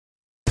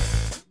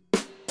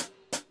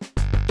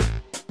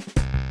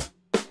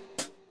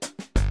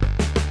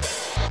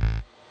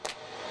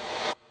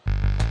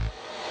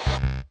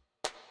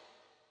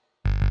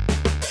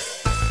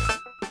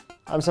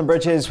I'm Sam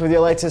Brydges with your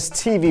latest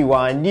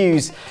TVY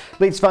news.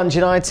 Leeds Fans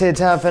United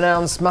have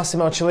announced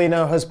Massimo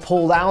Cellino has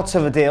pulled out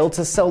of a deal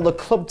to sell the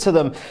club to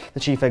them. The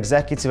chief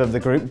executive of the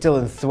group,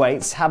 Dylan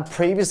Thwaites, had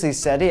previously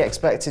said he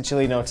expected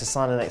Cellino to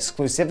sign an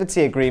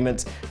exclusivity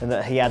agreement and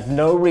that he had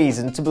no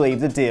reason to believe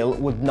the deal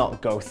would not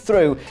go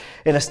through.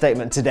 In a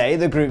statement today,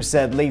 the group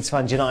said Leeds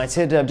Fans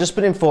United have just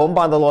been informed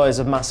by the lawyers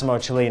of Massimo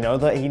Cellino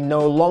that he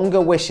no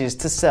longer wishes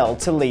to sell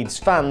to Leeds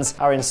fans.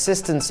 Our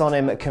insistence on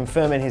him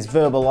confirming his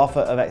verbal offer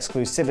of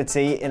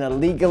exclusivity in a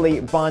legally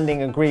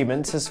binding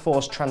agreement has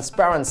forced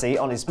transparency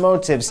on his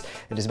motives.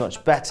 It is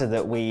much better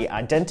that we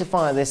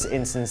identify this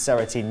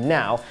insincerity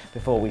now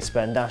before we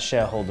spend our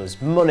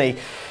shareholders' money.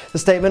 The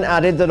statement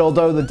added that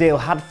although the deal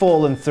had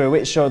fallen through,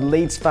 it showed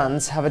Leeds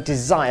fans have a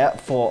desire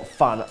for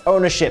fan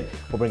ownership.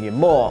 We'll bring you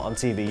more on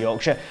TV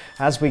Yorkshire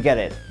as we get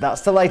it.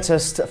 That's the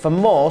latest. For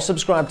more,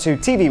 subscribe to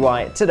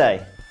TVY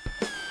today.